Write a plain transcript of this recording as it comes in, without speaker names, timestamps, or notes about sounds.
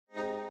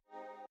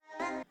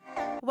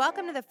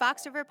Welcome to the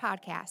Fox River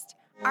Podcast.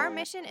 Our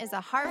mission is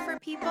a heart for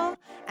people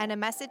and a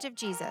message of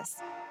Jesus.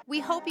 We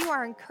hope you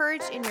are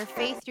encouraged in your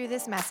faith through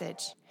this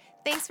message.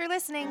 Thanks for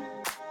listening.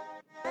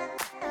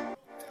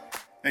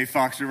 Hey,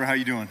 Fox River, how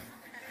you doing?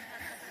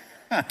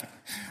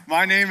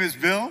 My name is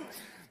Bill,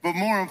 but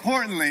more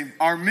importantly,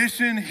 our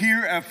mission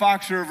here at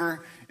Fox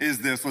River is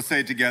this. Let's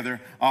say it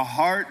together. A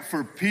heart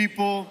for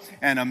people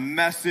and a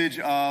message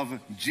of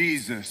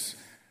Jesus.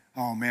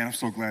 Oh man, I'm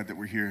so glad that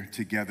we're here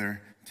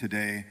together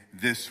today,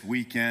 this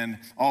weekend.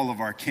 All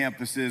of our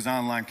campuses,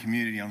 online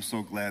community, I'm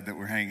so glad that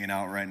we're hanging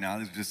out right now.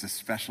 This is just a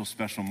special,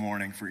 special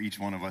morning for each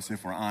one of us,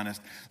 if we're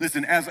honest.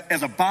 Listen, as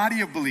a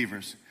body of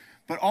believers,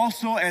 but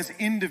also as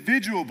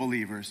individual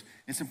believers,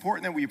 it's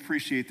important that we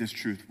appreciate this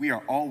truth. We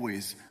are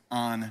always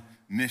on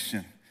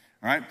mission,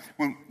 all right?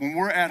 When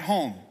we're at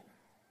home,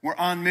 we're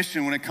on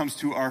mission when it comes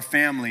to our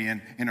family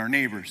and our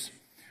neighbors.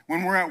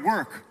 When we're at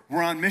work,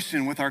 we're on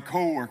mission with our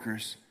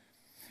coworkers.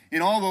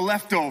 In all the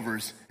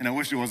leftovers, and I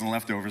wish it wasn't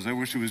leftovers, I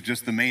wish it was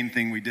just the main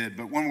thing we did,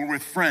 but when we're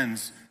with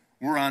friends,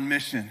 we're on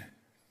mission.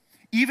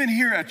 Even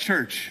here at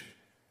church,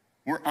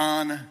 we're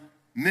on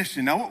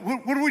mission. Now,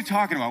 what are we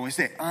talking about when we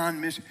say on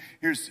mission?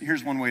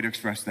 Here's one way to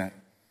express that.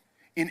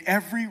 In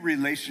every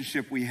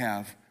relationship we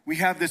have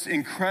this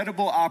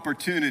incredible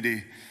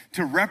opportunity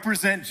to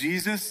represent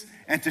Jesus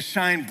and to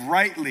shine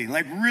brightly,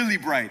 like really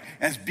bright,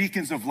 as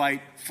beacons of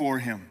light for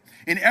him.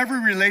 In every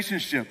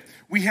relationship,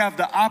 we have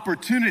the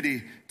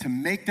opportunity to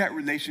make that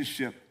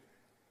relationship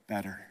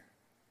better.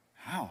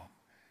 How?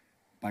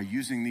 By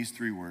using these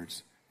three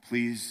words: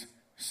 please,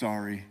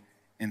 sorry,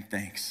 and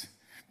thanks.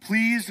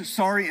 Please,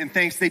 sorry, and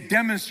thanks. They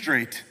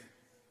demonstrate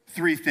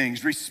three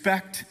things: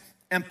 respect,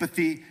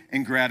 empathy,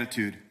 and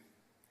gratitude.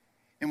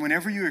 And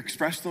whenever you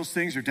express those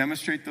things or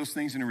demonstrate those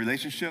things in a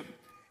relationship,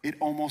 it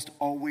almost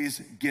always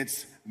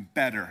gets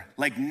better,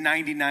 like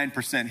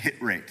 99% hit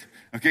rate.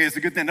 Okay, it's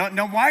a good thing.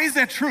 Now, why is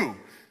that true?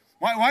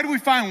 Why do we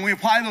find when we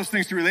apply those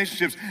things to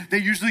relationships, they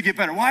usually get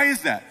better? Why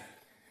is that?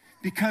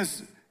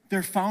 Because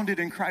they're founded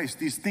in Christ.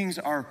 These things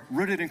are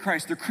rooted in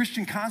Christ. They're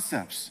Christian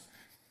concepts,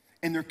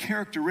 and they're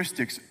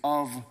characteristics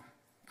of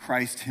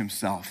Christ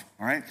himself,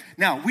 all right?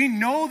 Now, we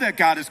know that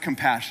God is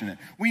compassionate.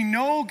 We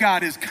know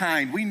God is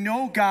kind. We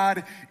know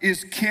God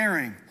is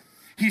caring.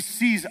 He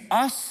sees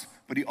us,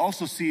 but he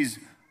also sees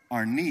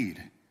our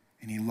need,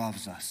 and he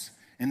loves us.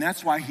 And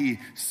that's why he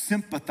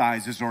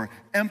sympathizes or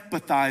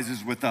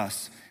empathizes with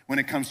us when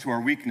it comes to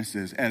our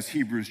weaknesses, as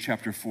Hebrews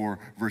chapter 4,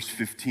 verse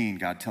 15,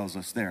 God tells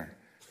us there,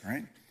 all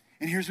right?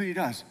 And here's what he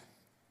does.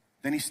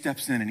 Then he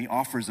steps in and he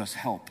offers us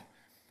help,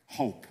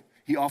 hope.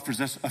 He offers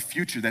us a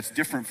future that's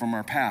different from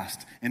our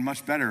past and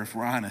much better if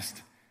we're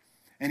honest.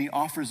 And he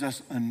offers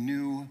us a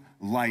new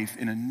life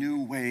and a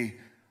new way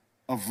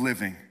of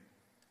living.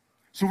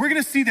 So we're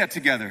going to see that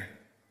together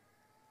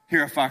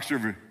here at Fox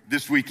River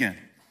this weekend.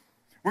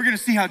 We're going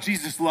to see how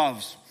Jesus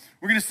loves.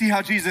 We're going to see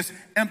how Jesus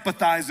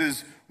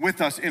empathizes with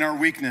us in our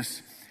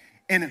weakness.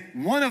 And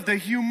one of the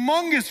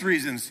humongous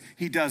reasons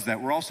he does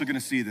that, we're also going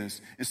to see this,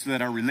 is so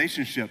that our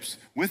relationships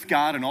with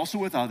God and also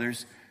with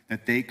others,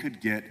 that they could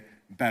get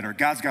better.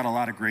 God's got a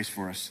lot of grace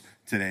for us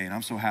today, and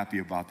I'm so happy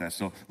about that.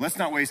 So let's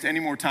not waste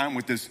any more time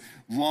with this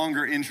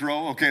longer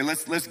intro. Okay,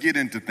 let's get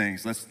into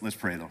things. Let's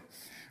pray though.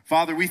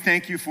 Father, we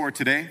thank you for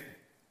today.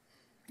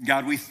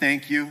 God, we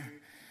thank you,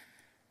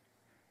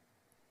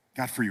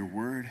 God, for your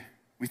word.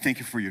 We thank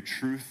you for your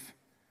truth.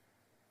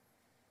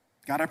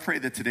 God, I pray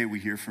that today we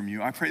hear from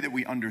you. I pray that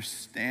we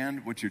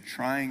understand what you're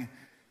trying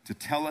to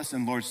tell us.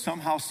 And Lord,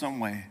 somehow, some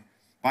way,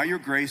 by your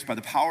grace, by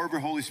the power of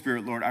your Holy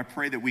Spirit, Lord, I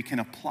pray that we can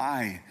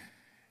apply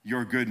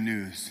your good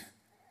news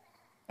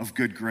of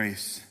good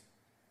grace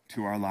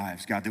to our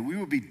lives. God, that we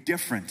will be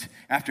different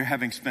after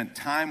having spent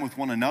time with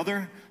one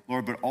another,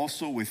 Lord, but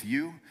also with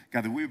you.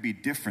 God, that we would be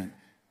different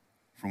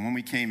from when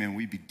we came in.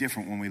 We'd be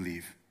different when we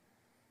leave.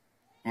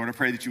 Lord, I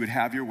pray that you would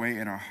have your way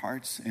in our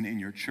hearts and in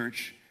your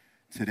church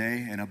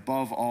today, and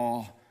above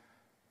all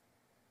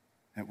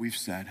that we've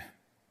said,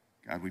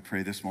 God, we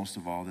pray this most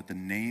of all, that the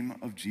name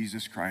of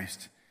Jesus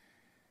Christ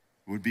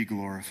would be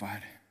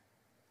glorified.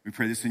 We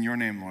pray this in your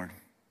name, Lord.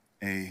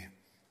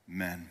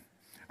 Amen.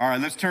 All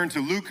right, let's turn to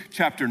Luke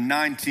chapter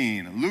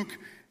 19. Luke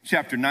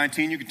chapter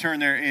 19, you can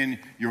turn there in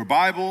your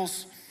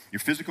Bibles,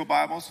 your physical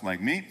Bibles like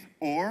me,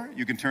 or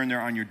you can turn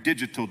there on your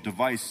digital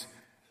device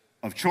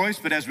of choice.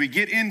 But as we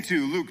get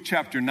into Luke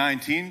chapter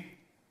 19,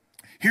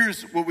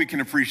 here's what we can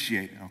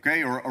appreciate,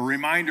 okay? Or a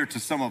reminder to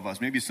some of us.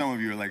 Maybe some of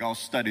you are like, I'll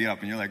study up.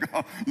 And you're like,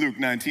 oh, Luke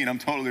 19, I'm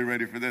totally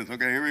ready for this.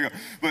 Okay, here we go.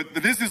 But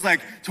this is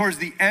like towards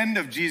the end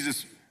of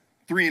Jesus'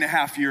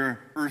 3.5-year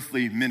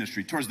earthly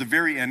ministry. Towards the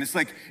very end. It's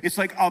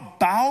like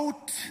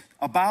about,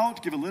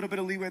 give a little bit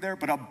of leeway there,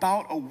 but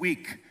about a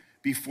week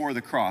before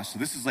the cross. So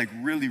this is like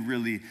really,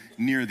 really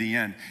near the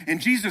end.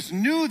 And Jesus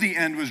knew the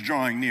end was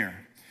drawing near,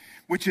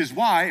 which is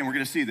why, and we're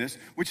going to see this,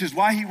 which is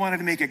why he wanted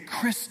to make it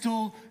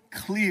crystal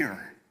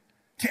clear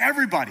to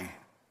everybody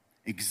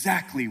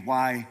exactly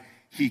why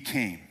he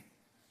came.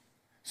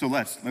 So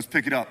let's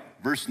pick it up.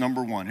 Verse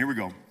number 1. Here we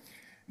go.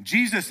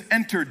 Jesus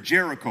entered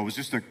Jericho. It was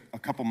just a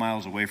couple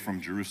miles away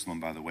from Jerusalem,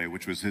 by the way,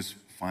 which was his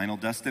final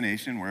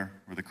destination where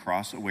the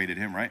cross awaited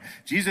him, right?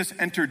 Jesus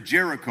entered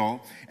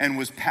Jericho and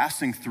was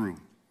passing through.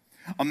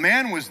 A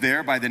man was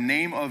there by the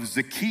name of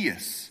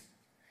Zacchaeus.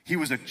 He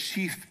was a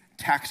chief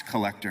tax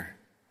collector,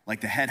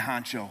 like the head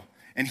honcho,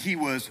 and he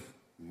was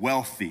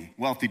wealthy.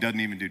 Wealthy doesn't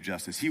even do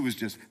justice. He was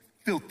just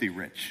filthy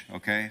rich,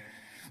 okay?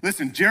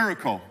 Listen,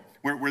 Jericho,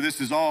 where this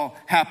is all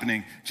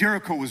happening,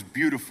 Jericho was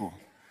beautiful.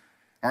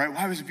 All right,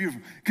 why was it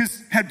beautiful? Because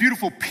it had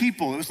beautiful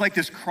people. It was like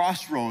this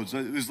crossroads.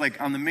 It was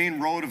like on the main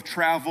road of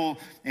travel,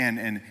 and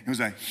it was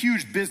a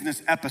huge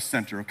business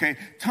epicenter, okay?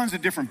 Tons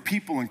of different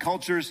people and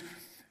cultures.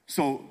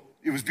 So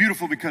it was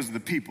beautiful because of the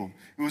people.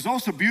 It was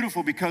also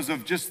beautiful because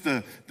of just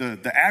the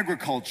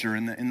agriculture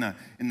and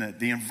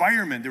the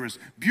environment. There was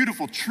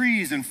beautiful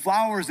trees and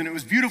flowers, and it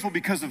was beautiful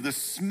because of the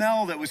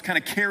smell that was kind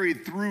of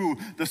carried through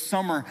the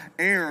summer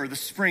air, the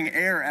spring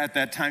air at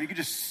that time. You could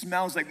just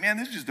smell. It's like, man,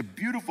 this is just a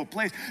beautiful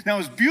place. Now,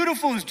 as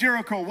beautiful as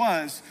Jericho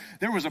was,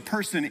 there was a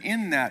person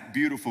in that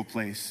beautiful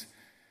place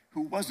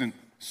who wasn't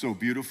so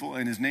beautiful,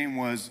 and his name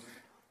was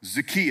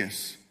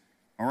Zacchaeus,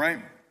 all right?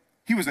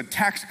 He was a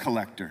tax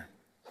collector,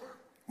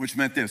 which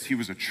meant this: he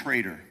was a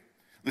traitor.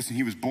 Listen,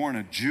 he was born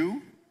a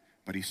Jew,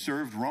 but he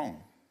served Rome.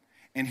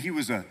 And he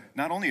was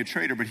not only a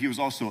traitor, but he was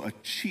also a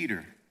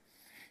cheater.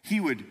 He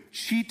would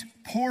cheat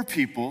poor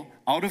people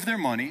out of their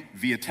money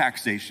via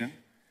taxation,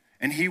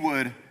 and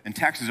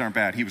taxes aren't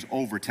bad, he was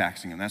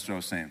overtaxing them. That's what I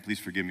was saying. Please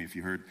forgive me if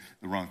you heard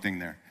the wrong thing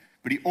there.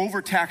 But he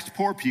overtaxed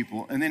poor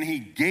people, and then he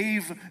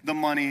gave the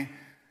money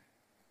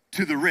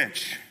to the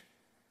rich,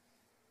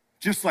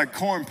 just like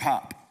Corn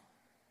Pop.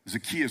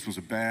 Zacchaeus was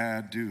a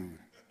bad dude.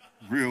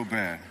 Real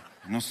bad.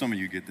 I know some of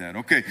you get that.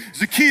 Okay,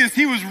 Zacchaeus,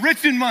 he was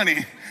rich in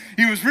money.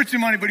 He was rich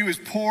in money, but he was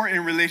poor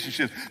in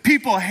relationships.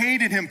 People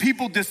hated him.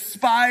 People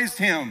despised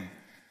him.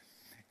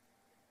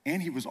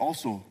 And he was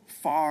also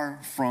far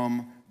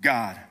from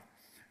God.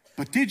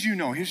 But did you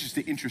know, here's just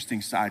the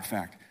interesting side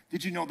fact.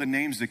 Did you know the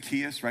name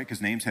Zacchaeus, right?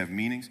 Because names have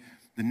meanings.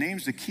 The name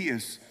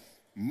Zacchaeus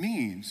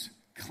means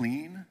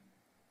clean,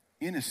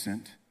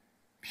 innocent,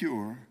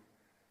 pure,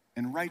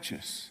 and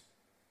righteous.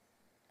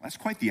 That's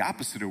quite the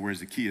opposite of where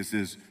Zacchaeus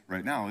is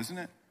right now, isn't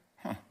it?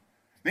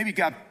 Maybe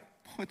God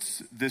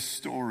puts this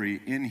story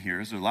in here.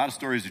 There's a lot of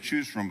stories to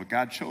choose from, but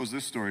God chose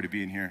this story to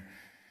be in here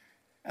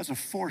as a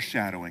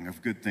foreshadowing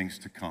of good things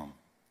to come.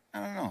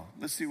 I don't know.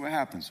 Let's see what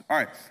happens. All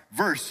right,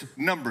 verse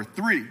number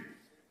 3.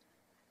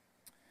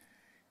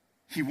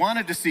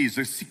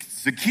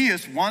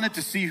 Zacchaeus wanted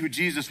to see who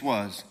Jesus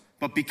was,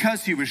 but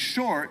because he was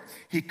short,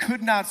 he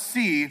could not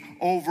see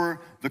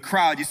over the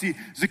crowd. You see,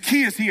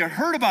 Zacchaeus, he had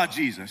heard about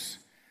Jesus.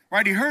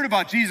 Right, he heard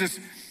about Jesus.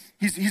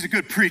 He's a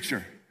good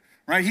preacher,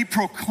 right? He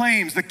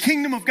proclaims the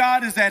kingdom of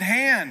God is at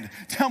hand.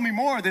 Tell me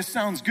more. This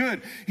sounds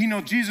good.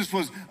 Jesus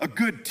was a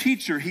good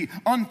teacher. He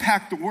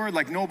unpacked the word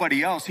like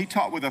nobody else. He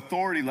taught with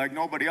authority like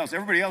nobody else.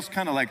 Everybody else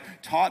kind of like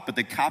taught, but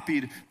they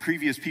copied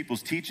previous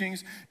people's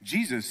teachings.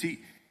 Jesus, he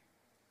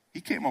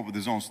came up with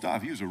his own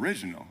stuff. He was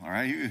original, all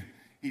right?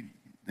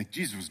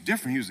 Jesus was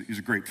different. He was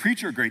a great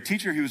preacher, a great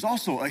teacher. He was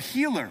also a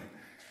healer.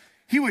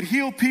 He would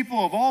heal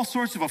people of all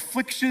sorts of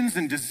afflictions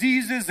and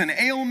diseases and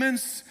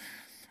ailments,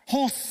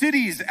 whole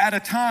cities at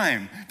a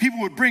time. People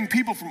would bring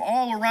people from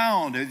all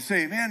around and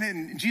say, man,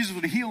 and Jesus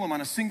would heal them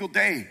on a single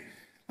day.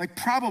 Like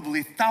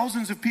probably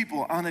thousands of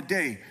people on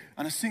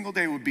a single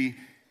day would be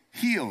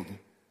healed.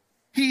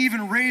 He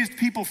even raised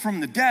people from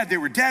the dead. They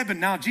were dead, but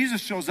now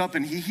Jesus shows up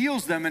and he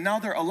heals them, and now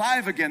they're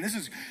alive again. This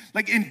is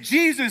like, and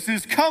Jesus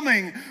is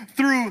coming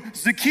through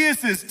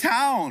Zacchaeus'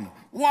 town.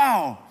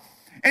 Wow.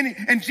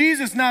 And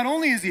Jesus, not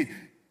only is he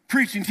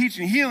preaching,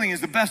 teaching, healing,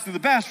 is the best of the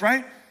best,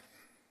 right?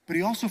 But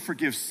he also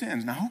forgives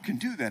sins. Now, who can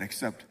do that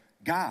except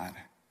God?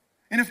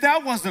 And if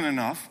that wasn't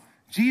enough,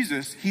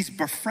 Jesus, he's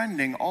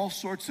befriending all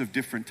sorts of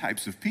different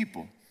types of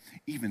people,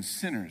 even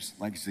sinners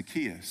like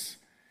Zacchaeus,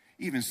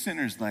 even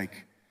sinners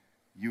like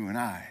you and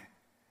I.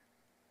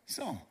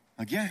 So,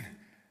 again,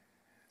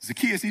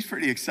 Zacchaeus, he's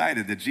pretty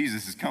excited that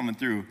Jesus is coming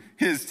through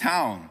his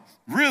town.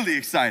 Really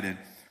excited.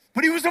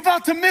 But he was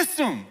about to miss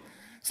him.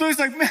 So he's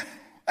like, man,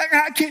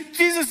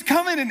 Jesus is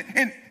coming,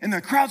 and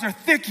the crowds are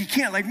thick. He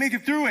can't make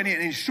it through, and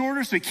he's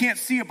shorter, so he can't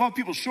see above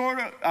people's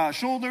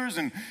shoulders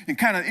and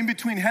kind of in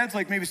between heads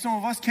like maybe some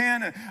of us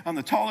can on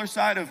the taller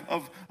side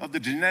of the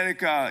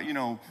genetic,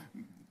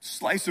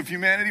 slice of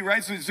humanity,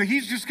 right? So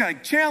he's just kind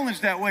of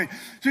challenged that way.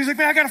 So he's like,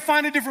 man, I got to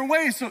find a different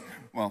way.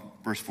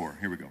 Verse 4,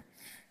 here we go.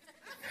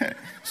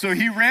 So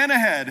he ran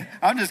ahead.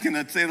 I'm just going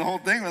to say the whole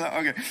thing.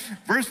 Okay.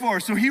 Verse 4,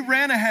 so he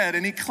ran ahead,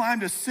 and he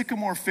climbed a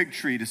sycamore fig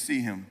tree to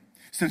see him,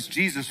 since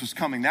Jesus was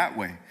coming that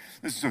way.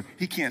 So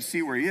he can't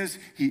see where he is.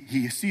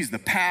 He sees the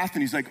path,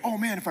 and he's like, oh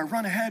man, if I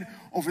run ahead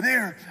over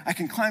there, I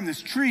can climb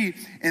this tree,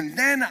 and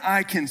then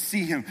I can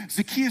see him.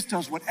 Zacchaeus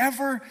does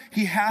whatever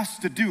he has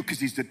to do because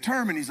he's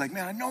determined. He's like,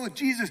 man, I know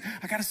Jesus.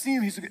 I got to see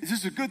him. This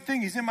is a good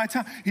thing. He's in my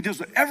town. He does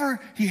whatever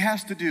he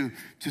has to do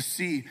to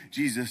see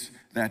Jesus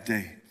that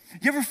day.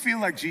 You ever feel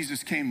like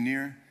Jesus came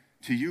near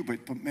to you,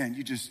 but man,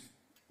 you just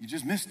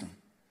missed him?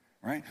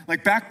 right?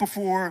 Like back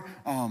before,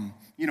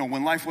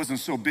 when life wasn't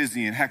so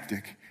busy and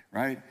hectic,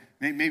 right?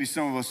 Maybe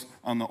some of us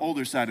on the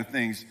older side of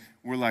things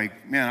were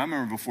like, man, I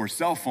remember before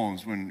cell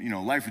phones when,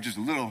 life was just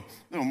a little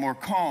more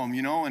calm,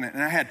 and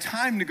I had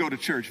time to go to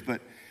church,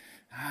 but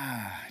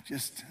I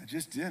just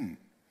didn't,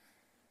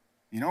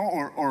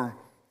 or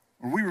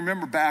we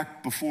remember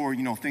back before,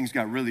 things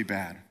got really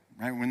bad,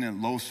 right? We're in that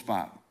low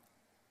spot.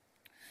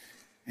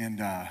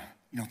 And,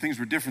 things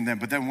were different then.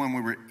 But then when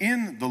we were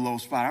in the low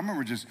spot, I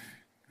remember I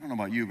don't know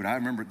about you, but I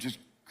remember just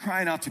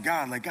crying out to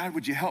God, like, God,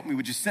 would you help me?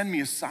 Would you send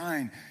me a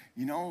sign?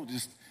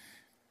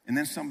 And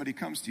then somebody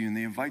comes to you and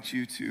they invite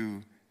you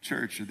to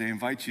church, or they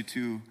invite you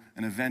to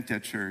an event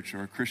at church,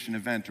 or a Christian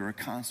event, or a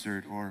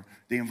concert, or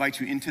they invite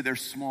you into their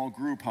small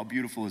group. How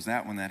beautiful is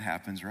that when that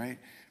happens, right?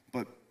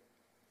 But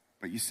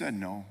you said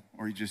no,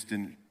 or you just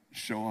didn't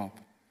show up.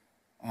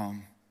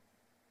 I'm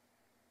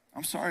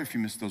sorry if you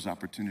missed those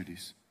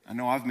opportunities. I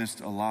know I've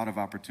missed a lot of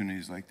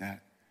opportunities like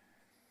that.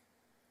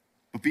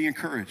 But be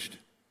encouraged.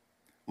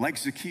 Like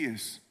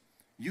Zacchaeus,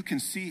 you can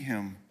see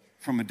him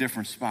from a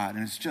different spot,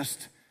 and it's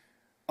just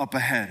up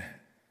ahead,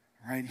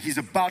 right? He's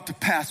about to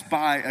pass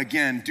by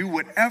again. Do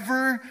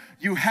whatever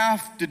you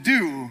have to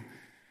do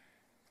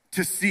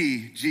to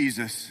see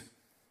Jesus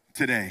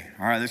today.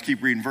 All right, let's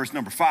keep reading verse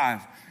number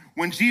 5.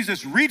 When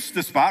Jesus reached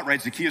the spot,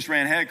 right, Zacchaeus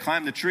ran ahead,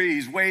 climbed the tree,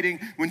 he's waiting.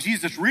 When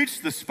Jesus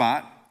reached the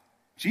spot,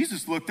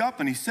 Jesus looked up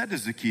and he said to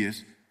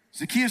Zacchaeus,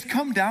 Zacchaeus,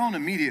 come down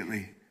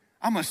immediately.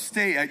 I'm going to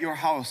stay at your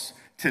house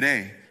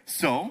today.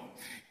 So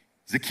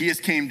Zacchaeus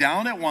came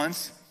down at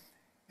once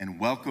and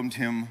welcomed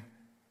him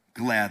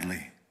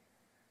gladly.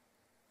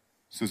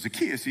 So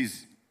Zacchaeus,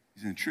 he's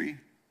in a tree.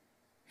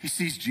 He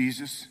sees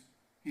Jesus.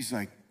 He's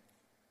like,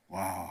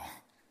 wow.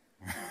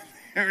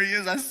 There he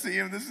is. I see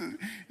him.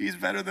 He's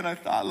better than I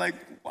thought. Like,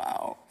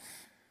 wow.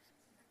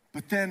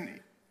 But then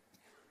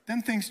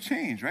things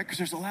change, right? Because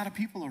there's a lot of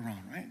people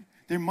around, right?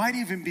 There might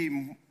even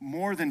be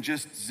more than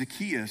just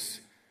Zacchaeus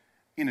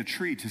in a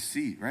tree to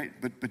see, right?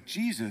 But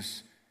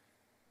Jesus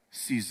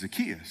sees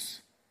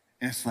Zacchaeus.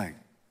 And it's like,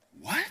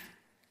 what?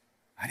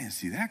 I didn't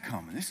see that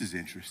coming. This is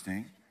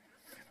interesting.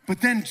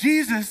 But then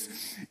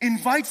Jesus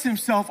invites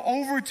himself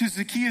over to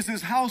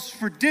Zacchaeus' house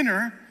for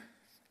dinner.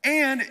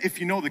 And if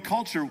you know the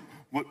culture,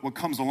 what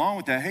comes along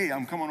with that, hey,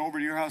 I'm coming over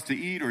to your house to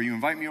eat, or you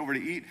invite me over to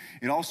eat,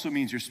 it also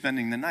means you're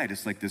spending the night.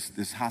 It's like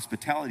this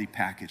hospitality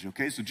package,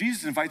 okay? So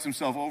Jesus invites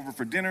himself over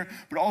for dinner,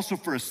 but also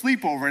for a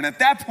sleepover. And at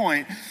that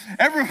point,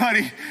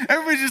 everybody's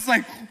just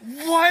like,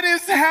 what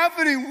is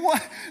happening?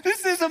 What?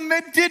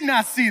 Did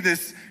not see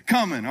this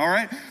coming, all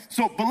right?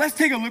 But let's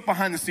take a look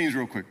behind the scenes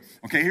real quick.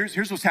 Okay,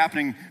 here's what's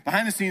happening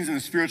behind the scenes in the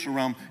spiritual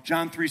realm.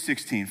 John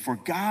 3:16, for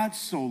God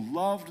so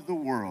loved the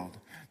world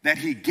that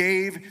he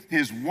gave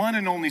his one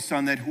and only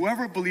son, that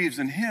whoever believes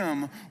in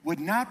him would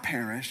not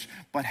perish,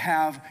 but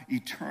have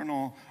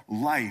eternal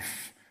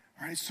life.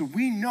 All right, so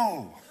we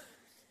know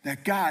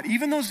that God,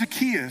 even though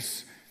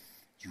Zacchaeus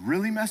is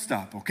really messed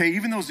up, okay,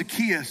 even though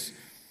Zacchaeus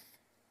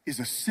is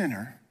a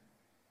sinner,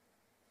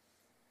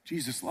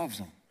 Jesus loves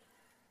him.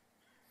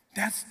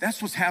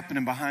 That's what's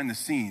happening behind the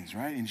scenes,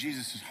 right, in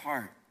Jesus'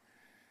 heart.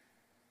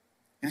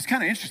 And it's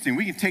kind of interesting.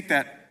 We can take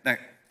that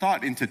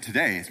thought into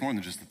today. It's more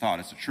than just a thought,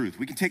 it's a truth.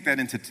 We can take that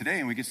into today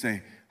and we can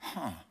say,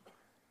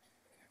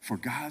 for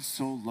God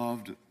so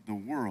loved the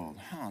world.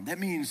 That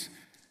means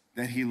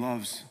that he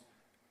loves,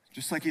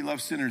 just like he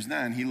loved sinners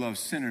then, he loves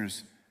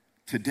sinners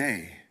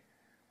today.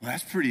 Well,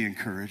 that's pretty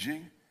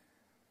encouraging.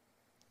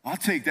 I'll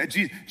take that.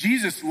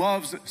 Jesus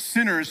loves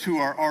sinners who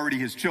are already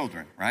his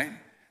children, right?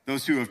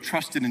 Those who have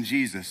trusted in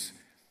Jesus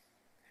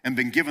and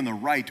been given the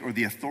right or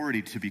the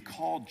authority to be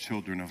called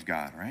children of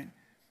God, right?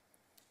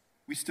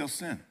 We still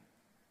sin.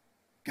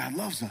 God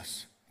loves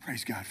us.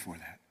 Praise God for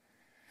that.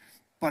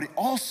 But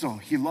also,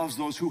 he loves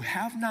those who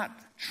have not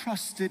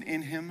trusted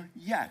in him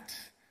yet.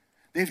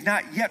 They've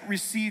not yet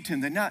received him.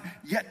 They've not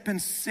yet been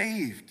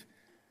saved.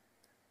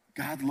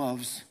 God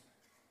loves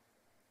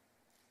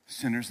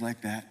sinners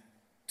like that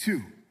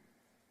too.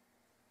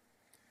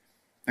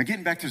 Now,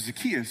 getting back to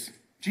Zacchaeus,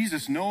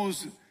 Jesus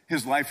knows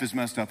his life is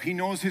messed up. He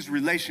knows his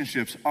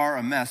relationships are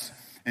a mess,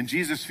 and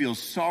Jesus feels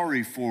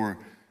sorry for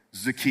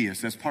Zacchaeus.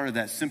 That's part of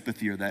that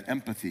sympathy or that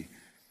empathy.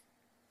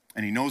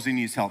 And he knows he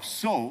needs help.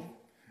 So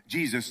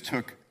Jesus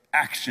took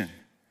action.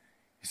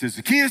 He says,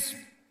 Zacchaeus,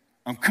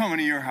 I'm coming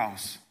to your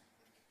house.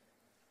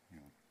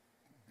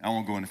 I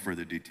won't go into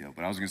further detail,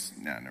 but I was going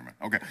to, never mind.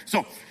 Okay,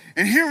 so,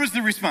 and here was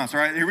the response,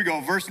 all right? Here we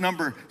go, verse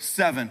number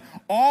 7.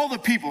 All the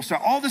people, so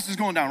all this is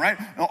going down, right?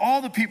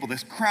 All the people,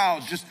 this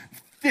crowd, just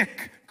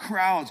thick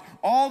crowds,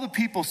 all the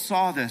people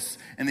saw this,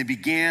 and they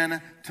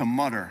began to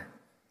mutter,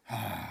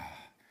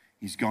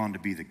 he's gone to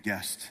be the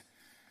guest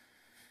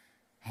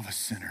of a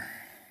sinner.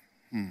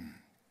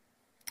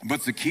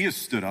 But Zacchaeus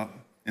stood up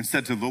and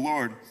said to the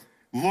Lord,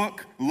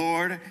 look,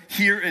 Lord,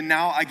 here and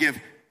now I give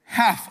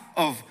half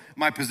of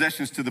my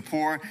possessions to the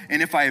poor,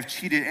 and if I have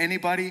cheated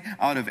anybody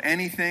out of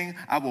anything,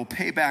 I will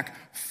pay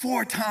back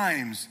 4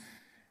 times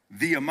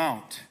the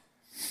amount.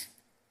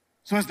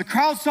 So as the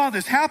crowd saw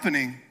this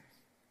happening,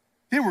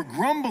 They were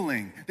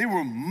grumbling. They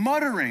were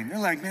muttering. They're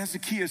like, man,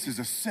 Zacchaeus is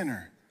a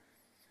sinner.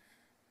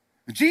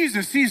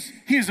 Jesus,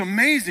 he is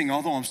amazing,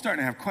 although I'm starting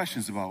to have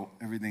questions about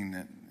everything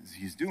that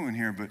he's doing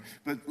here.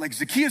 But like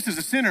Zacchaeus is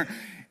a sinner.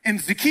 And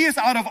Zacchaeus,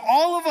 out of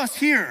all of us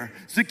here,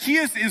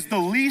 Zacchaeus is the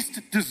least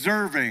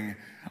deserving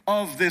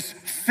of this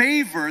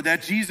favor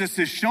that Jesus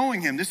is showing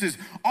him. This is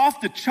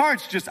off the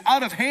charts, just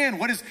out of hand.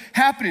 What is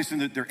happening? So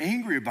they're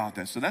angry about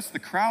that. So that's the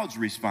crowd's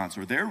response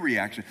or their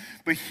reaction.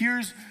 But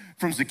here's,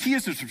 from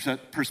Zacchaeus'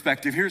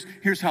 perspective,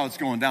 here's how it's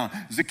going down.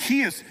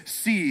 Zacchaeus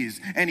sees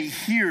and he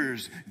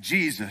hears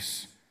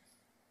Jesus.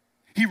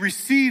 He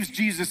receives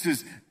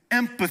Jesus'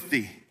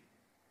 empathy.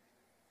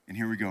 And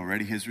here we go,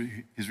 ready? His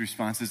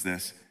response is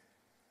this.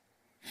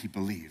 He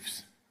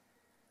believes.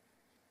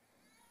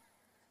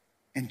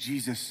 And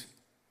Jesus,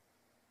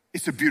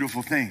 it's a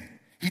beautiful thing.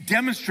 He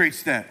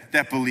demonstrates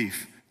that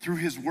belief through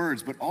his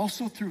words, but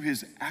also through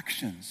his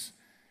actions,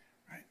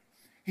 right?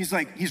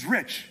 He's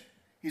rich.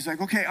 He's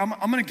like, okay, I'm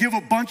going to give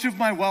a bunch of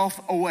my wealth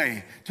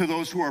away to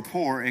those who are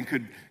poor and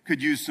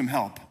could use some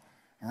help,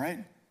 all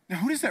right? Now,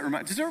 who does that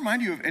remind? Does that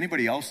remind you of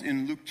anybody else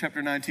in Luke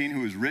chapter 19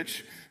 who is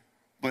rich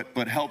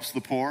but helps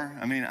the poor?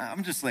 I mean,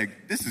 I'm just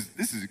like, this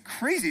is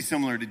crazy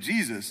similar to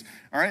Jesus,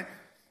 all right?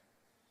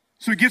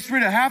 So he gets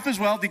rid of half his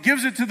wealth, he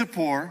gives it to the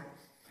poor,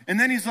 and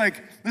then he's like,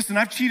 listen,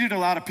 I've cheated a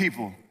lot of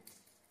people,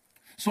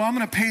 so I'm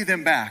going to pay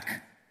them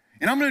back.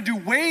 And I'm going to do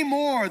way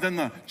more than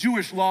the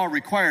Jewish law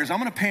requires. I'm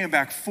going to pay them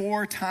back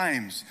 4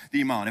 times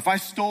the amount. If I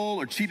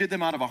stole or cheated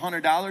them out of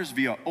 $100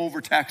 via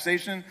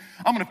overtaxation,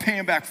 I'm going to pay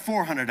them back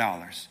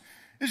 $400.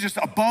 It's just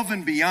above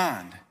and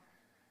beyond.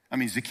 I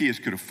mean, Zacchaeus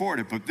could afford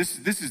it, but this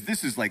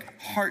is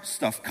like heart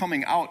stuff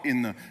coming out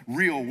in the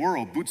real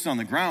world, boots on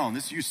the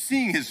ground. You're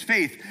seeing his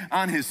faith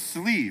on his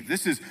sleeve.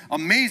 This is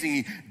amazing.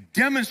 He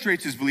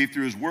demonstrates his belief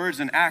through his words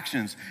and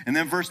actions. And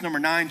then verse number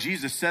 9,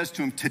 Jesus says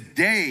to him,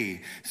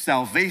 today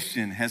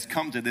salvation has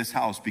come to this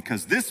house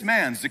because this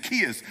man,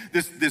 Zacchaeus,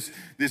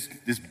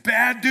 this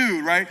bad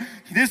dude, right?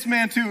 This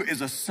man too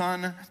is a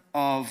son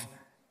of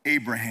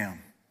Abraham.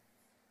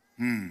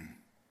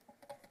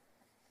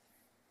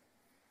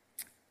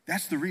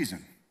 That's the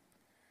reason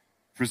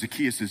for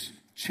Zacchaeus'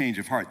 change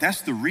of heart.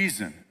 That's the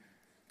reason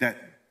that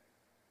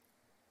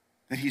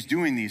he's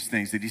doing these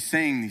things, that he's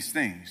saying these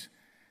things.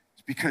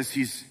 It's because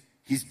he's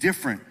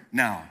different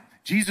now.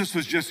 Jesus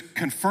was just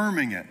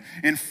confirming it.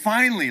 And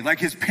finally, like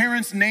his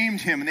parents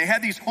named him, and they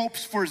had these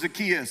hopes for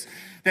Zacchaeus,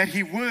 that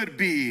he would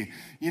be,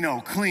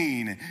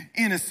 clean,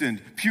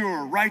 innocent,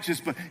 pure,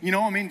 righteous. But,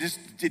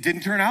 it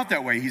didn't turn out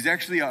that way. He's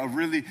actually a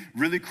really,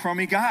 really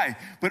crummy guy.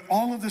 But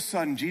all of a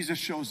sudden, Jesus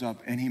shows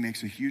up and he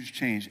makes a huge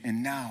change.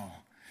 And now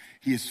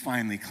he is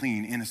finally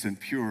clean, innocent,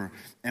 pure,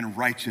 and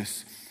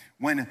righteous.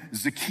 When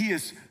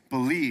Zacchaeus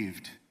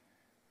believed,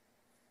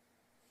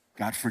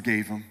 God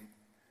forgave him,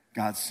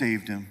 God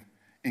saved him,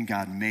 and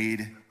God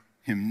made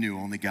him new.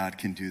 Only God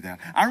can do that.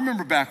 I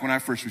remember back when I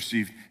first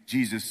received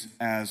Jesus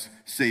as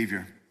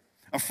Savior.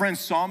 A friend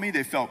saw me.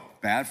 They felt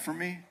bad for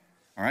me.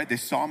 All right. They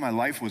saw my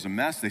life was a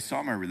mess. They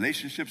saw my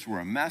relationships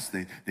were a mess.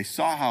 They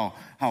saw how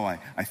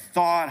I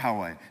thought,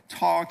 how I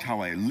talked,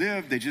 how I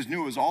lived. They just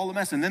knew it was all a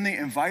mess. And then they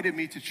invited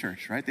me to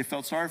church, right? They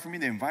felt sorry for me.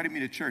 They invited me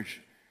to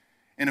church.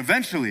 And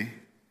eventually,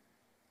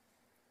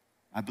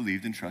 I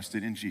believed and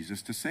trusted in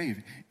Jesus to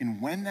save.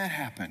 And when that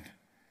happened,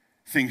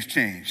 things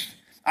changed.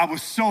 I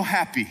was so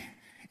happy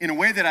in a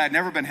way that I had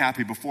never been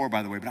happy before,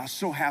 by the way, but I was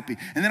so happy.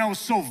 And then I was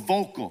so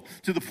vocal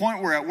to the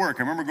point where at work, I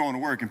remember going to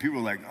work and people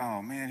were like,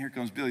 oh man, here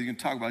comes Billy, you're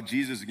gonna talk about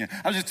Jesus again.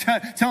 I was just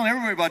telling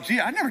everybody about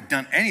Jesus. I'd never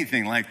done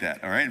anything like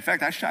that, all right? In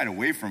fact, I shied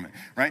away from it,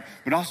 right?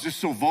 But I was just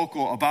so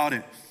vocal about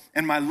it.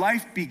 And my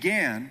life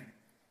began,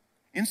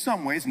 in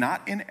some ways,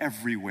 not in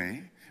every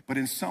way, but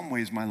in some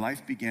ways, my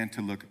life began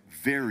to look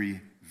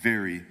very,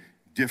 very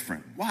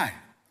different. Why?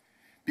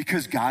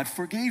 Because God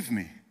forgave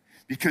me.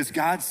 Because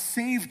God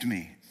saved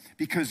me.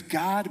 Because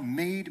God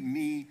made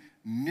me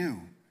new.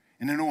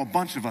 And I know a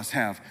bunch of us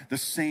have the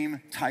same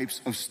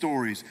types of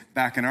stories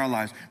back in our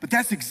lives. But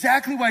that's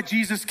exactly why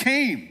Jesus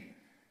came.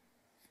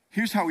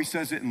 Here's how he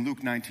says it in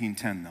Luke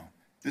 19:10, though.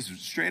 This is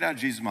straight out of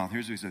Jesus' mouth.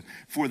 Here's what he says.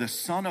 For the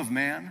Son of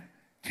Man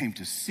came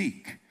to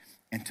seek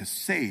and to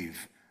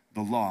save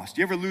the lost.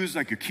 You ever lose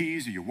like your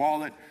keys or your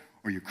wallet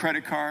or your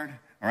credit card?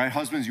 All right,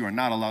 husbands, you are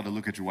not allowed to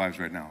look at your wives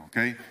right now,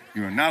 okay?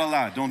 You are not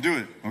allowed. Don't do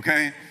it,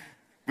 okay?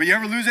 But you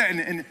ever lose that?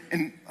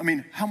 And I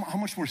mean, how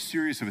much more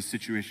serious of a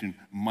situation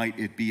might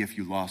it be if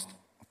you lost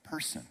a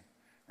person,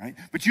 right?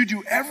 But you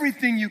do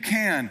everything you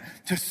can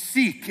to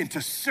seek and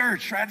to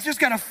search, right? I just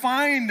got to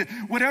find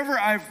whatever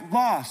I've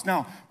lost.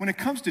 Now, when it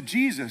comes to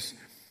Jesus,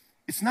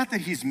 it's not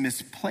that he's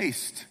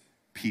misplaced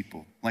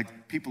people,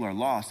 like people are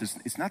lost.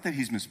 It's not that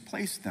he's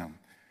misplaced them,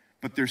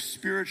 but they're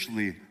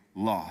spiritually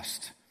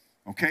lost,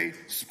 okay?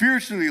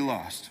 Spiritually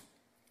lost.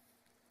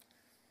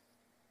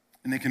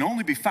 And they can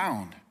only be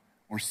found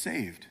or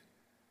saved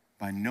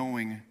by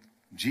knowing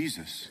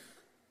Jesus.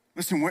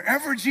 Listen,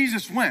 wherever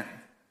Jesus went,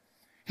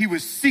 he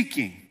was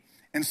seeking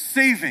and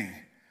saving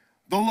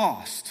the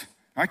lost.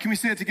 All right, can we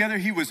say it together?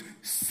 He was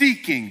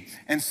seeking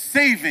and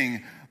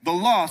saving the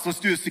lost.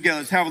 Let's do this together.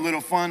 Let's have a little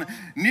fun.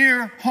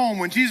 Near home,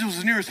 when Jesus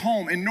was near his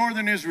home in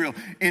northern Israel,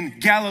 in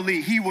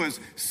Galilee, he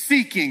was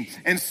seeking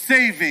and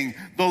saving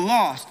the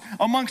lost.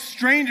 Amongst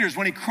strangers,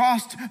 when he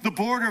crossed the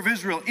border of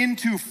Israel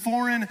into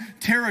foreign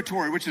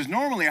territory, which is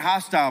normally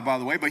hostile, by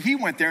the way, but he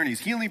went there and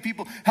he's healing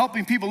people,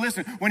 helping people.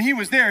 Listen, when he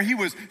was there, he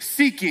was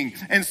seeking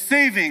and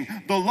saving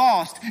the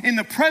lost in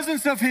the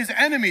presence of his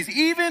enemies,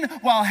 even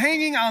while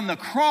hanging on the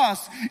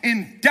cross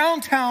in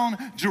downtown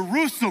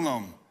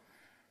Jerusalem.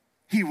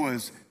 He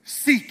was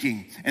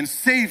seeking and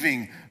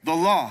saving the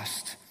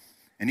lost.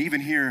 And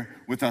even here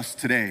with us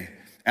today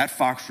at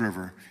Fox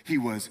River, he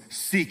was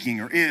seeking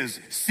or is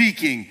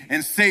seeking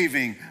and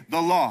saving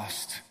the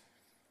lost.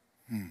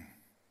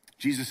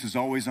 Jesus is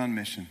always on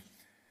mission,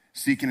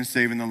 seeking and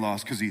saving the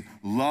lost because he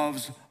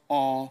loves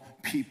all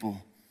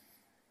people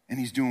and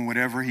he's doing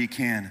whatever he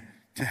can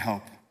to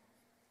help.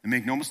 And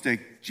make no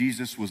mistake,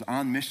 Jesus was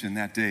on mission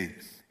that day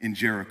in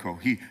Jericho.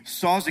 He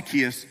saw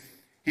Zacchaeus.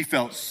 He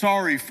felt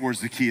sorry for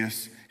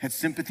Zacchaeus, had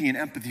sympathy and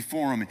empathy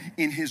for him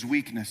in his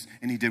weakness,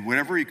 and he did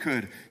whatever he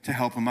could to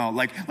help him out.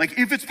 Like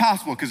if it's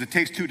possible, because it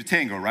takes two to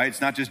tango, right? It's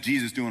not just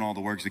Jesus doing all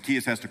the work.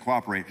 Zacchaeus has to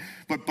cooperate.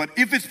 But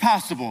if it's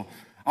possible,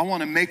 I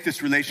want to make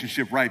this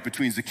relationship right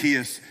between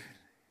Zacchaeus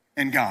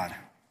and God.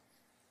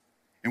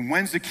 And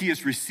when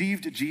Zacchaeus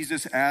received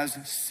Jesus as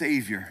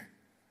Savior,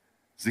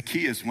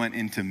 Zacchaeus went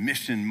into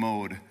mission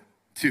mode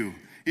too.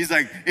 He's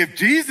like, if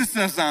Jesus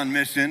is on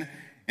mission,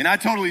 and I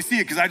totally see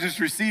it because I just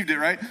received it,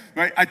 right?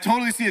 I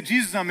totally see it.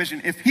 Jesus is on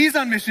mission. If he's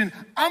on mission,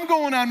 I'm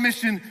going on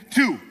mission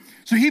too.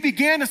 So he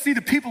began to see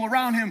the people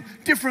around him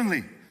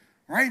differently,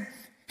 right?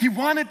 He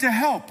wanted to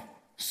help.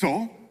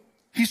 So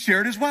he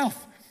shared his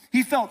wealth.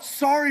 He felt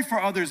sorry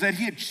for others that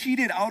he had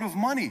cheated out of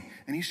money,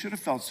 and he should have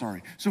felt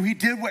sorry. So he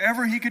did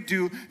whatever he could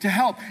do to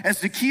help. As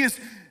Zacchaeus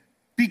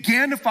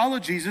began to follow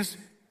Jesus,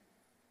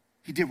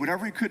 he did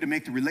whatever he could to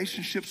make the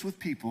relationships with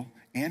people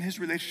and his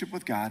relationship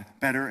with God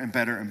better and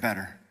better and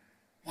better.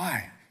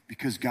 Why?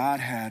 Because God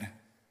had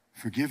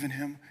forgiven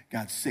him,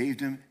 God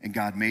saved him, and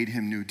God made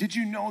him new. Did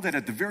you know that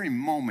at the very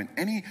moment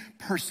any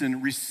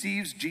person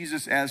receives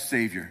Jesus as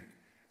Savior,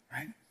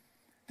 right?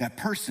 That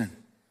person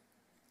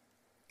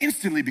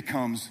instantly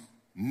becomes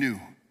new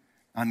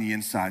on the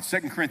inside.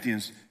 2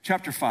 Corinthians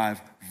chapter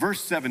 5,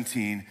 verse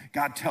 17,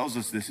 God tells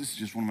us this. This is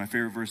just one of my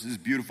favorite verses. This is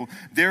beautiful.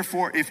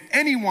 Therefore, if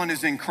anyone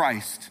is in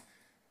Christ,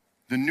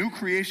 the new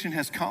creation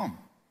has come.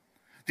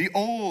 The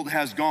old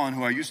has gone,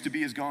 who I used to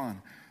be is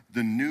gone.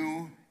 The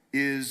new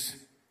is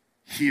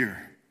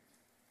here.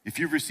 If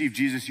you've received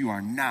Jesus, you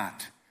are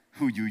not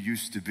who you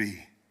used to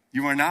be.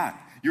 You are not.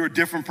 You're a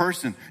different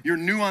person. You're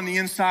new on the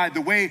inside.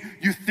 The way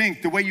you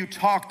think, the way you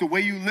talk, the way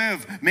you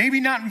live.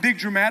 Maybe not in big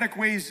dramatic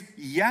ways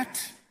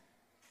yet,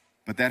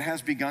 but that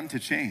has begun to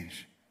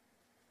change.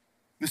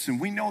 Listen,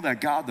 we know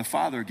that God the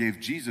Father gave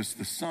Jesus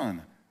the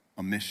Son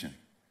a mission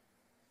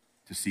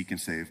to seek and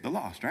save the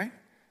lost, right?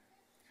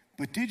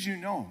 But did you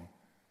know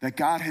that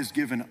God has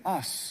given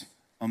us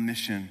a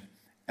mission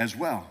as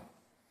well?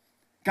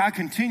 God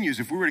continues.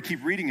 If we were to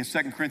keep reading in 2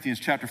 Corinthians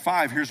chapter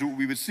 5, here's what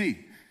we would see.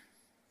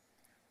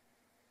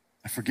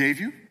 I forgave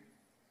you.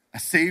 I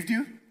saved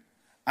you.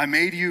 I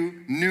made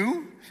you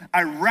new.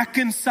 I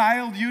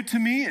reconciled you to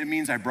me. It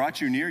means I brought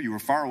you near. You were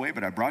far away,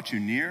 but I brought you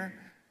near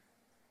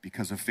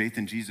because of faith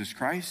in Jesus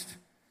Christ.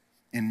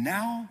 And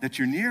now that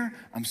you're near,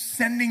 I'm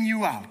sending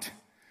you out.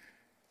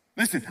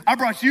 Listen, I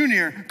brought you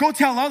near. Go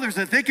tell others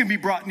that they can be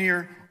brought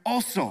near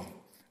also.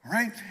 All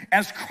right?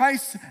 As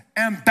Christ's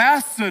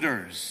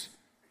ambassadors,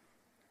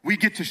 we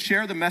get to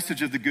share the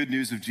message of the good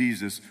news of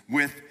Jesus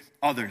with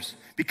others.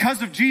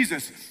 Because of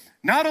Jesus,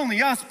 not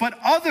only us, but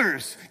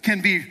others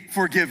can be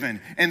forgiven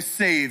and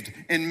saved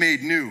and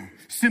made new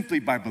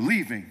simply by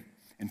believing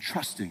and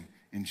trusting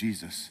in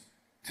Jesus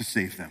to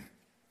save them.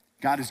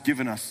 God has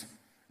given us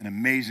an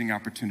amazing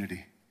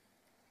opportunity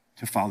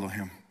to follow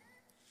him.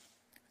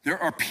 There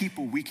are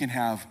people we can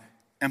have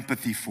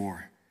empathy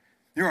for.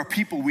 There are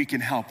people we can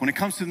help. When it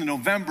comes to the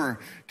November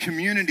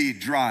community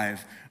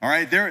drive, all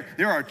right, there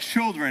are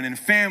children and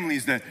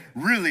families that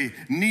really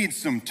need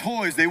some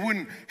toys. They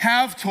wouldn't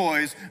have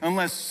toys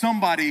unless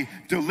somebody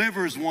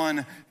delivers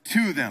one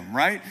to them,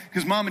 right?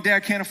 Because mom and dad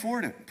can't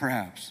afford it,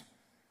 perhaps.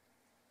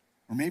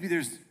 Or maybe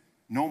there's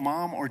no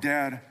mom or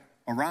dad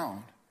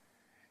around.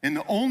 And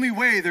the only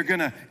way they're going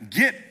to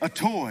get a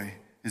toy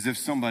is if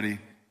somebody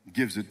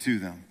gives it to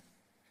them.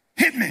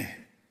 Hit me.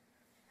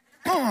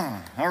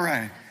 All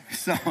right.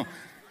 So,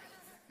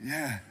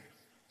 yeah.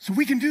 So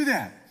we can do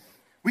that.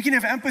 We can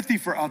have empathy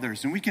for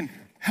others, and we can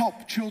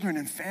help children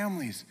and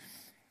families,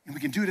 and we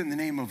can do it in the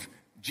name of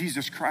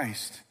Jesus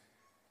Christ.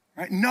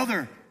 Right?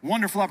 Another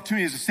wonderful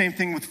opportunity is the same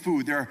thing with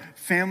food. There are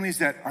families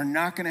that are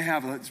not going to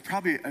have, it's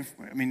probably,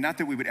 not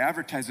that we would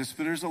advertise this,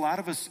 but there's a lot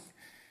of us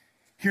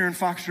here in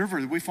Fox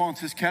River that we fall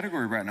into this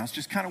category right now. It's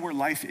just kind of where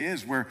life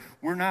is, where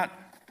we're not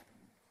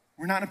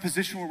in a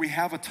position where we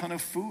have a ton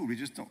of food. We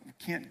just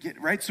can't get,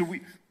 right? So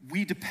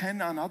we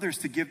depend on others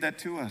to give that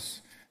to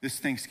us this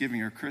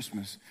Thanksgiving or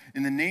Christmas.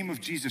 In the name of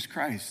Jesus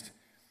Christ,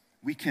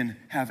 we can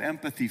have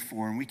empathy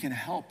for and we can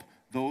help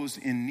those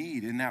in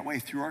need in that way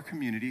through our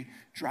community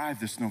drive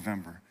this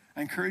November.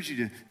 I encourage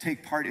you to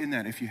take part in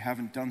that if you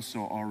haven't done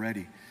so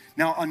already.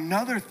 Now,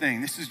 another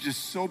thing, this is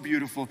just so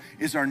beautiful,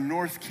 is our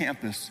North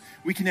Campus.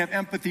 We can have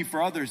empathy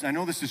for others. I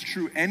know this is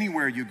true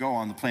anywhere you go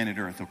on the planet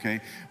Earth, okay?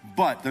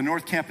 But the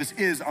North Campus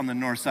is on the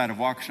north side of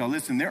Waukesha.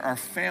 Listen, there are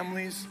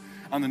families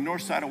on the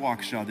north side of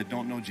Waukesha that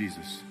don't know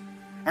Jesus.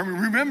 I mean,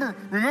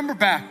 remember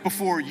back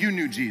before you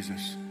knew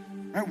Jesus,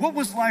 right? What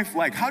was life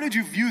like? How did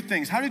you view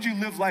things? How did you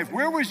live life?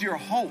 Where was your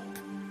hope?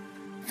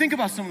 Think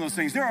about some of those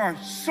things. There are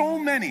so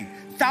many,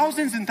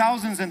 thousands and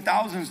thousands and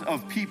thousands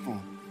of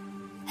people,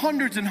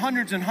 hundreds and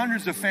hundreds and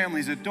hundreds of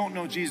families that don't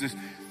know Jesus,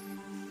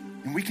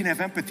 and we can have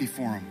empathy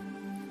for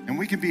them, and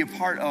we can be a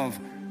part of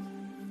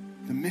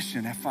the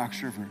mission at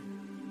Fox River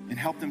and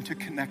help them to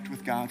connect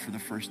with God for the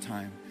first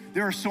time.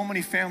 There are so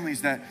many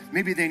families that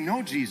maybe they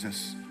know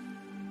Jesus,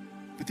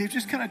 but they've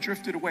just kind of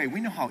drifted away.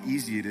 We know how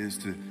easy it is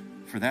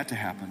for that to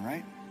happen,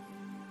 right?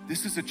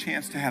 This is a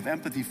chance to have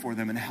empathy for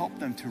them and help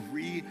them to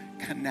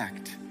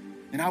reconnect.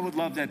 And I would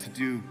love that to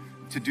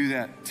do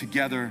that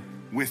together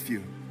with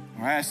you.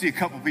 All right, I see a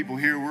couple people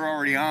here. We're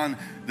already on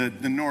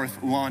the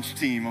North launch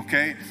team,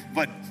 okay?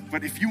 But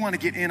if you want to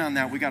get in on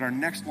that, we got our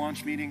next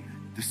launch meeting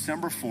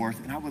December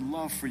 4th, and I would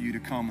love for you to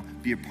come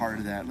be a part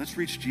of that. Let's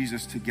reach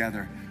Jesus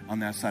together on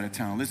that side of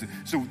town. Listen,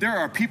 so there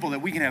are people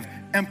that we can have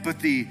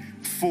empathy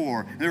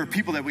for. There are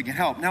people that we can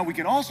help. Now, we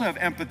can also have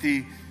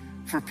empathy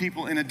for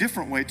people in a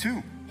different way,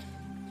 too.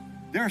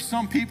 There are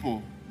some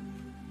people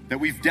that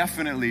we've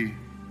definitely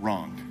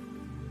wronged.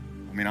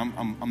 I mean,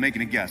 I'm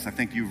making a guess. I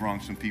think you've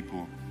wronged some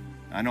people.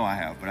 I know I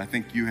have, but I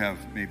think you have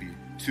maybe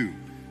too.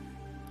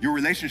 Your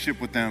relationship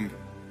with them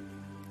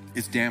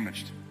is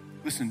damaged.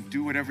 Listen,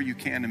 do whatever you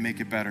can to make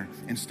it better.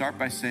 And start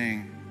by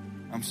saying,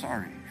 I'm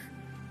sorry,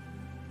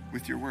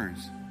 with your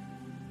words.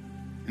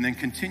 And then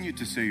continue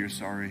to say you're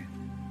sorry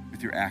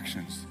with your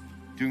actions.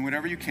 Doing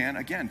whatever you can,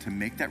 again, to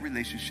make that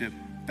relationship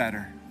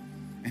better.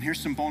 And here's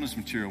some bonus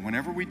material.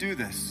 Whenever we do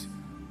this,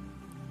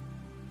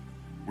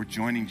 we're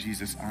joining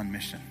Jesus on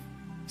mission,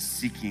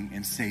 seeking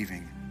and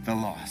saving the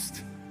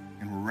lost.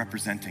 And we're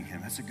representing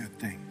him. That's a good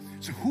thing.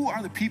 So who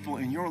are the people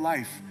in your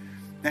life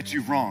that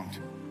you've wronged?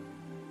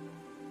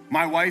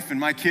 My wife and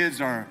my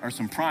kids are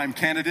some prime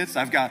candidates.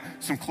 I've got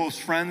some close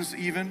friends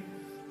even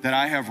that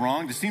I have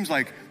wronged. It seems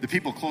like the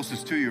people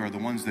closest to you are the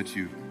ones that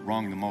you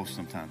wrong the most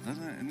sometimes,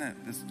 doesn't it? And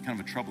that's kind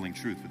of a troubling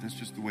truth, but that's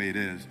just the way it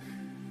is.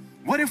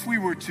 What if we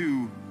were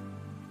to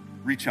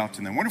reach out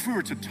to them? What if we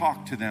were to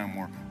talk to them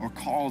or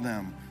call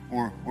them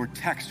or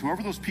text,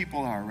 whoever those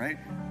people are, right?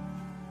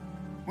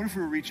 What if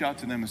we were to reach out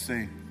to them and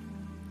say,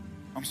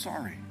 I'm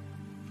sorry?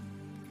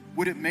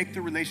 Would it make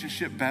the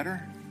relationship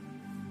better?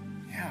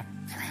 Yeah,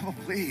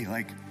 probably.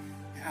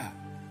 Yeah.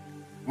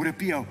 Would it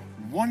be a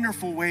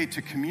wonderful way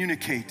to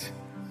communicate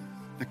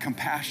the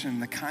compassion,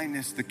 the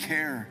kindness, the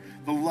care,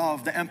 the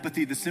love, the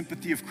empathy, the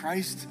sympathy of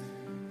Christ?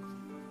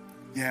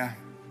 Yeah,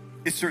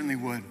 it certainly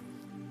would.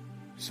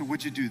 So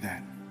would you do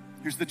that?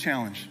 Here's the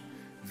challenge.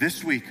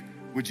 This week,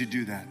 would you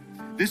do that?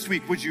 This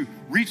week, would you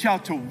reach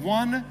out to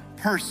one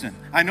person?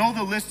 I know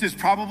the list is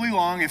probably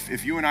long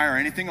if you and I are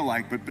anything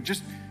alike, but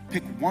just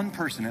pick one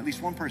person, at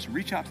least one person.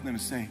 Reach out to them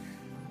and say,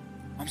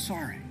 I'm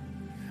sorry.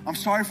 I'm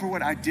sorry for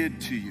what I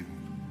did to you.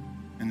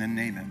 And then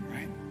name it,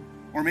 right?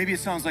 Or maybe it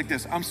sounds like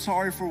this. I'm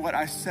sorry for what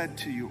I said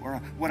to you or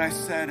what I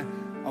said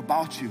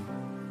about you.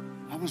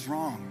 I was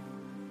wrong.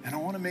 And I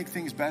want to make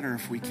things better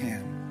if we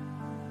can.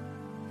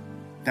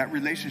 That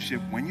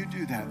relationship, when you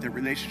do that,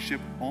 relationship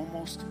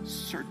almost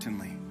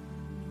certainly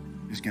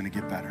is going to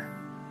get better.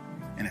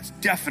 And it's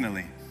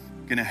definitely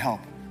going to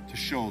help to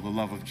show the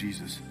love of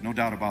Jesus. No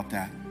doubt about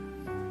that.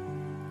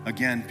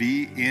 Again,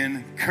 be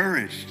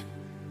encouraged.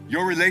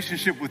 Your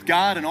relationship with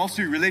God and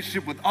also your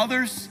relationship with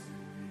others,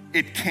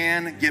 it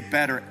can get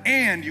better.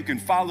 And you can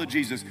follow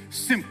Jesus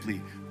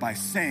simply by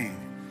saying,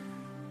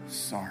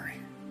 sorry.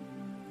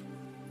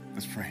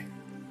 Let's pray.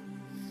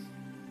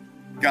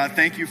 God,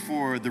 thank you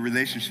for the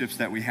relationships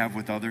that we have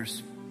with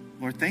others.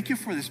 Lord, thank you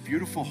for this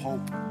beautiful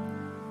hope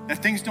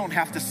that things don't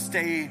have to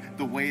stay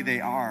the way they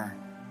are.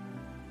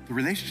 The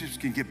relationships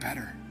can get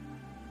better.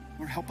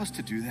 Lord, help us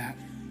to do that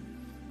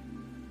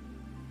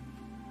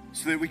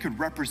so that we could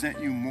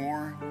represent you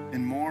more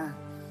and more.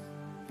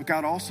 But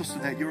God, also so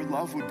that your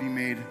love would be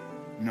made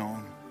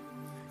known.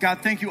 God,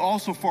 thank you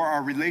also for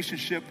our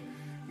relationship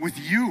with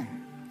you.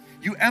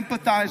 You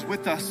empathize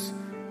with us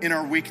in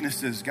our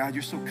weaknesses. God,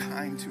 you're so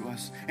kind to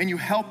us. And you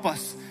help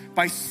us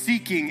by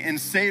seeking and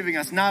saving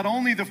us, not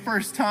only the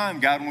first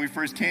time, God, when we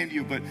first came to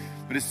you, but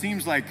it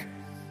seems like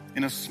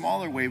in a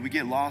smaller way, we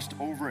get lost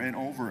over and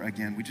over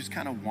again. We just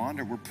kind of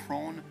wander. We're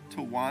prone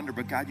to wander.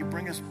 But God, you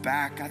bring us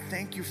back. God,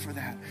 thank you for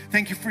that.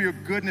 Thank you for your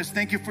goodness.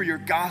 Thank you for your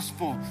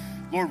gospel.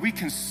 Lord, we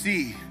can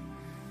see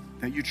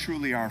that you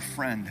truly are a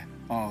friend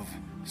of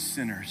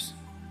sinners.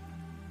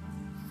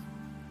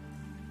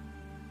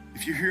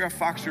 If you're here at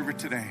Fox River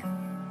today,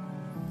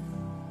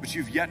 but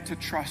you've yet to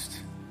trust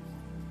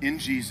in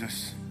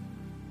Jesus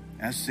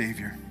as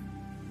Savior,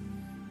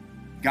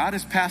 God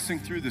is passing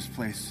through this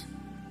place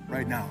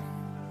right now.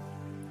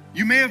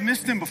 You may have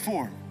missed him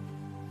before,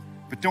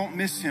 but don't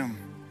miss him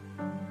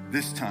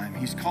this time.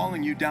 He's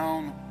calling you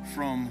down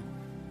from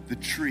the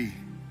tree,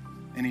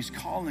 and he's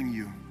calling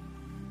you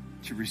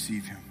to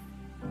receive him.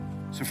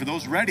 So for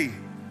those ready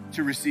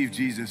to receive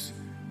Jesus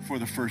for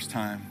the first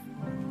time,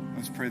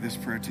 let's pray this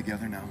prayer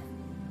together now.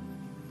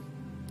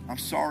 I'm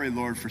sorry,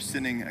 Lord, for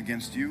sinning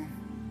against you.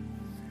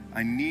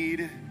 I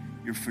need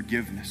your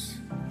forgiveness,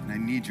 and I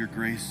need your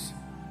grace.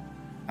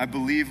 I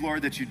believe,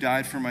 Lord, that you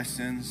died for my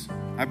sins.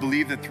 I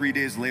believe that 3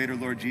 days later,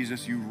 Lord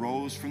Jesus, you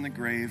rose from the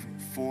grave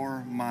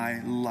for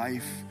my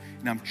life.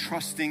 And I'm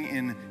trusting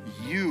in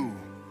you,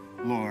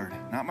 Lord,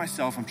 not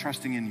myself. I'm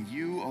trusting in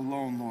you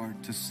alone,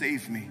 Lord, to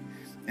save me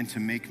and to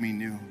make me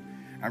new.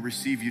 I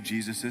receive you,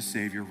 Jesus, as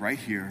Savior right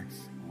here,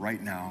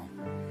 right now.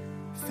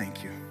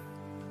 Thank you.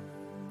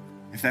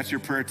 If that's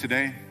your prayer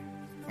today,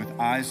 with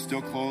eyes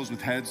still closed,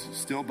 with heads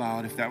still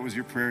bowed, if that was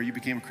your prayer, you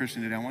became a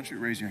Christian today, I want you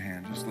to raise your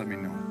hand. Just let me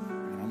know.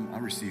 I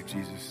receive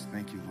Jesus.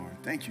 Thank you, Lord.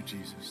 Thank you,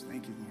 Jesus.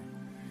 Thank you,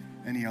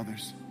 Lord. Any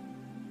others?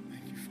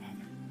 Thank you,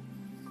 Father.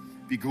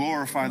 Be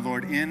glorified,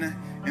 Lord, in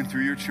and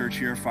through your church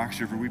here at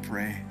Fox River, we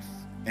pray.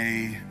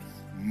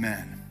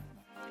 Amen.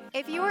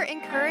 If you were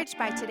encouraged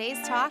by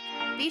today's talk,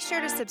 be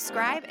sure to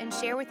subscribe and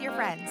share with your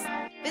friends.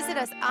 Visit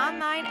us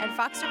online at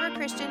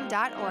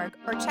foxriverchristian.org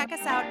or check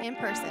us out in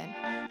person.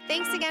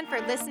 Thanks again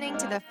for listening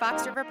to the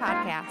Fox River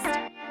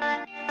Podcast.